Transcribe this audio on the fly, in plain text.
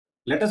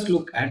Let us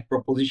look at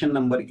proposition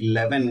number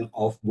 11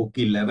 of book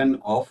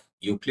 11 of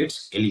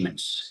Euclid's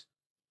Elements.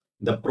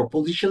 The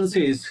proposition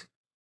says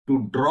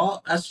to draw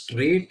a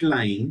straight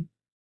line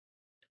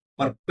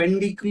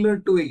perpendicular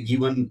to a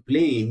given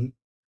plane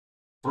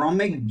from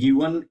a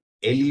given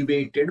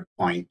elevated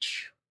point.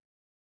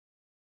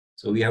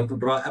 So we have to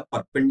draw a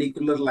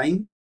perpendicular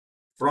line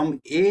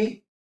from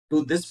A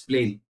to this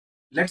plane.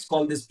 Let's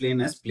call this plane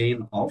as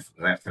plane of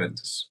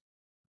reference.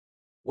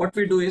 What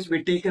we do is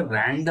we take a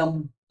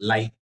random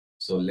line.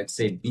 So let's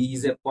say B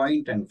is a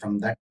point, and from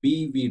that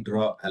B we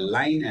draw a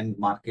line and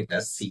mark it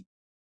as C.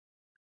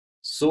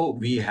 So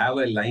we have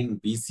a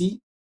line BC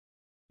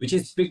which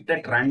is picked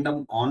at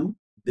random on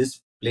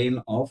this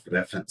plane of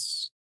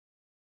reference.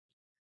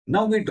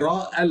 Now we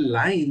draw a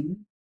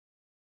line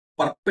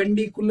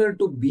perpendicular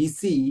to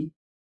BC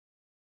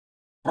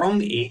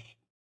from A.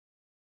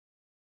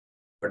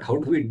 But how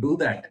do we do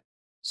that?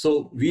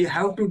 So we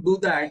have to do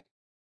that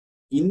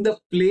in the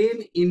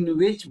plane in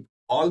which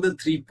all the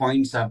 3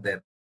 points are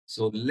there.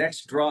 So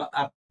let's draw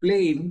a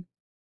plane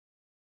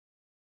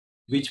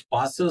which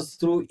passes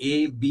through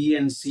A, B,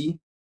 and C.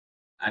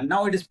 And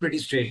now it is pretty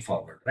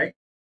straightforward, right?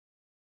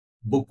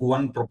 Book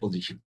 1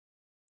 proposition.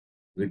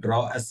 We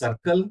draw a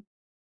circle,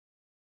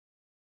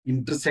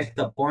 intersect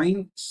the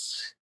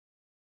points,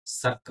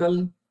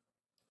 circle,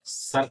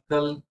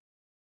 circle,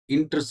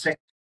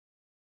 intersect,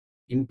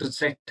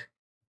 intersect,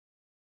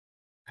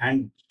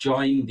 and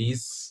join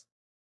these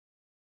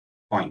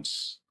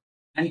points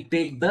and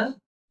take the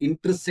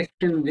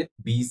intersection with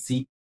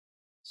BC.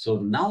 So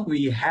now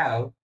we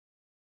have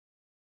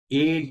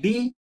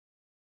AD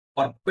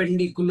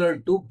perpendicular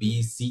to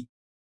BC.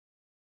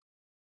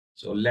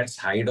 So let's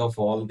hide off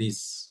all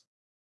these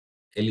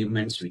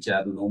elements which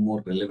are no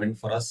more relevant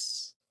for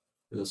us.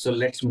 So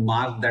let's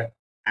mark that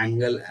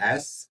angle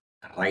as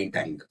right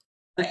angle.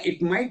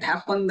 It might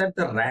happen that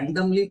the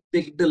randomly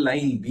picked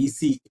line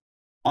BC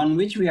on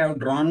which we have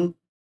drawn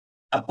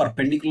a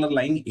perpendicular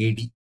line AD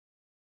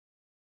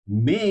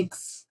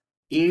makes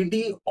AD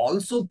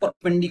also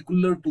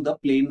perpendicular to the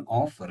plane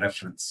of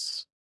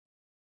reference.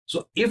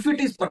 So if it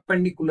is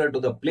perpendicular to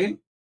the plane,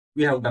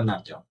 we have done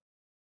our job.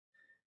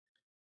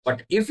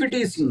 But if it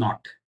is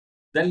not,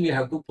 then we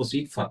have to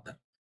proceed further.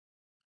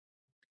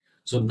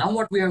 So now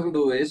what we have to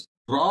do is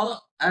draw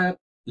a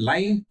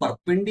line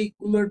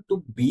perpendicular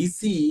to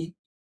BC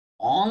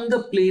on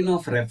the plane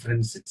of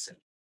reference itself.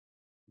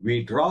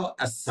 We draw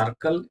a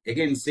circle.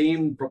 Again,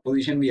 same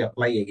proposition we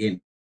apply again.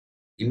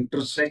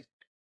 Intersect,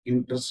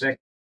 intersect,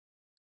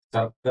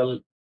 circle,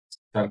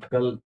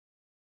 circle,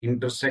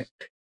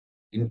 intersect,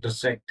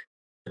 intersect.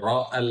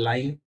 Draw a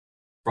line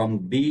from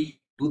B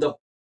to the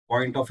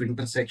point of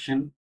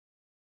intersection.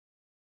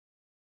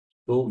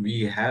 So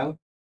we have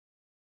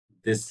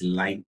this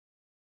line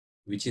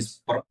which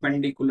is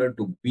perpendicular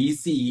to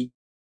BC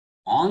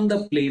on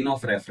the plane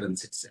of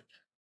reference itself.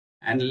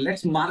 And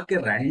let's mark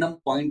a random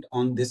point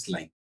on this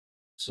line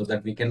so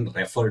that we can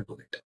refer to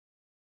it.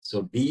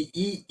 So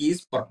DE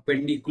is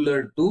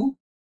perpendicular to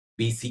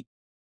BC.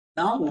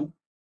 Now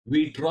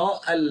we draw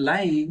a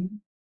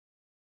line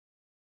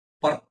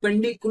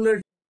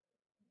perpendicular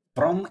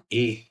from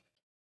A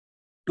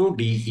to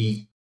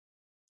DE.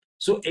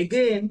 So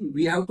again,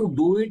 we have to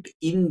do it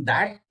in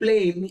that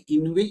plane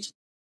in which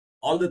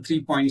all the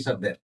 3 points are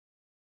there,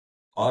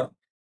 or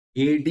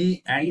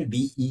AD and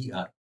DE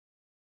are.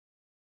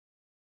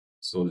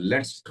 So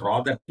let's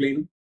draw that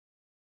plane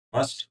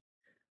first.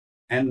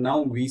 And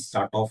now we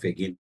start off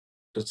again.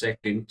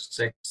 Intersect,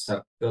 intersect,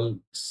 circle,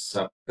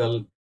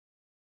 circle,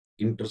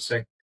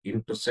 intersect,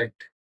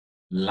 intersect,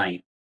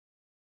 line.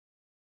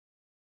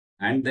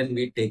 And then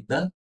we take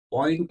the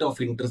point of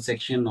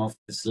intersection of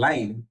this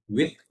line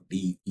with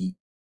DE.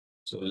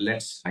 So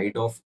let's hide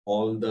off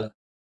all the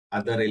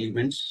other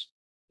elements.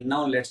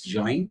 Now let's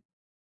join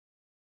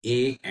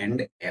A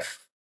and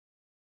F.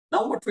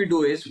 Now what we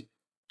do is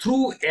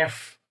through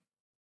F,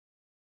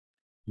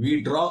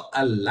 we draw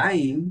a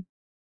line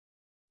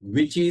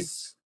which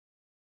is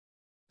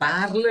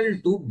parallel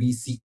to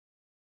BC.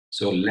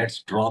 So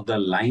let's draw the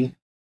line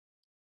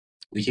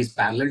which is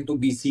parallel to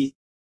BC.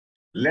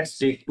 Let's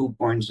take 2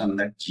 points on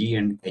that G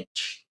and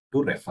H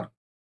to refer.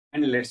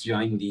 And let's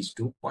join these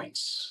 2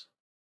 points.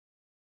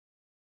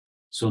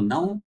 So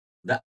now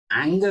the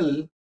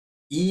angle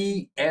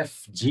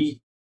EFG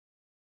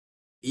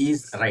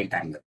is right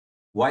angle.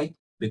 Why?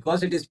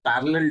 Because it is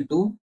parallel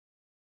to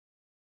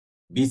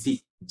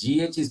BC.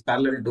 GH is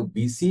parallel to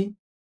BC,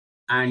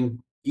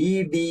 and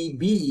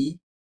EDB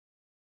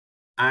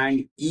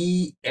and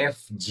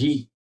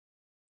EFG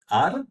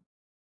are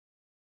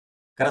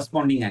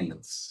corresponding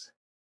angles.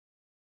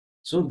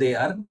 So they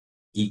are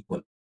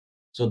equal.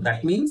 So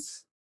that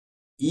means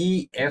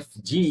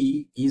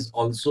EFG is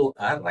also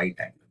a right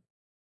angle.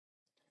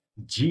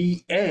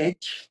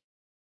 GH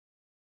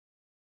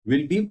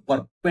will be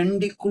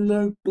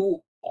perpendicular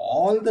to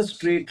all the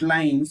straight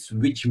lines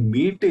which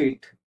meet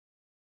it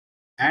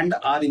and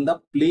are in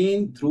the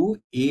plane through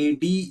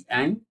AD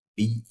and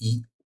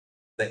DE.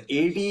 The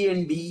AD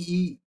and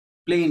DE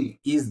plane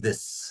is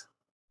this,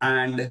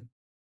 and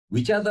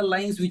Which are the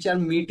lines which are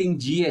meeting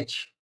GH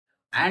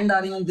and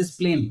are in this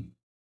plane?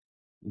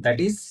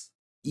 That is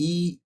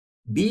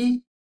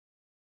ED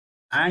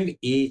and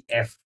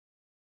AF.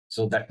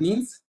 So that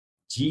means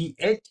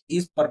GH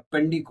is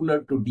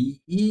perpendicular to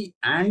DE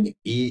and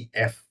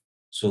AF.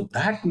 So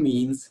that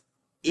means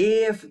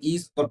AF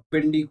is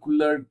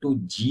perpendicular to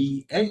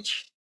GH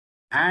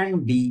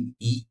and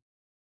DE.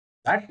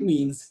 That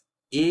means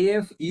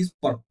AF is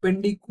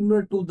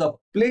perpendicular to the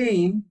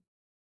plane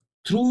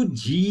through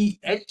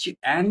GH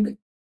and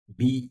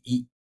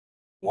DE.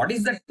 What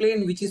is that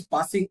plane which is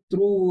passing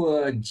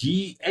through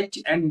GH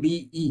and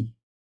DE?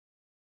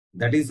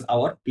 That is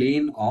our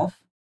plane of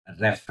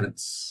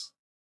reference.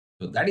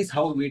 So that is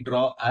how we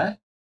draw a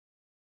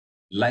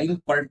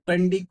line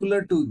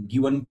perpendicular to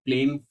given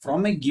plane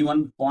from a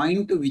given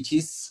point which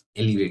is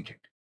elevated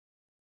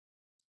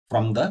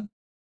from the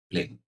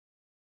plane.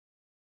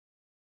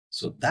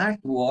 So that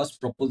was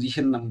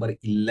proposition number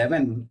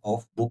 11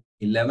 of book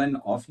 11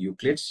 of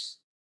Euclid's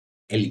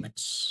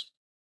Elements.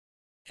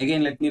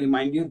 Again, let me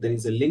remind you, there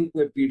is a link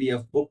to a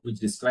PDF book which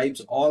describes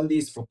all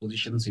these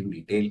propositions in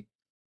detail.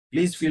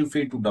 Please feel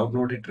free to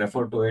download it,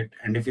 refer to it,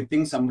 and if you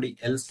think somebody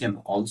else can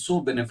also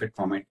benefit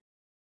from it,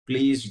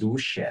 please do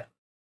share.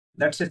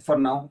 That's it for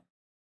now.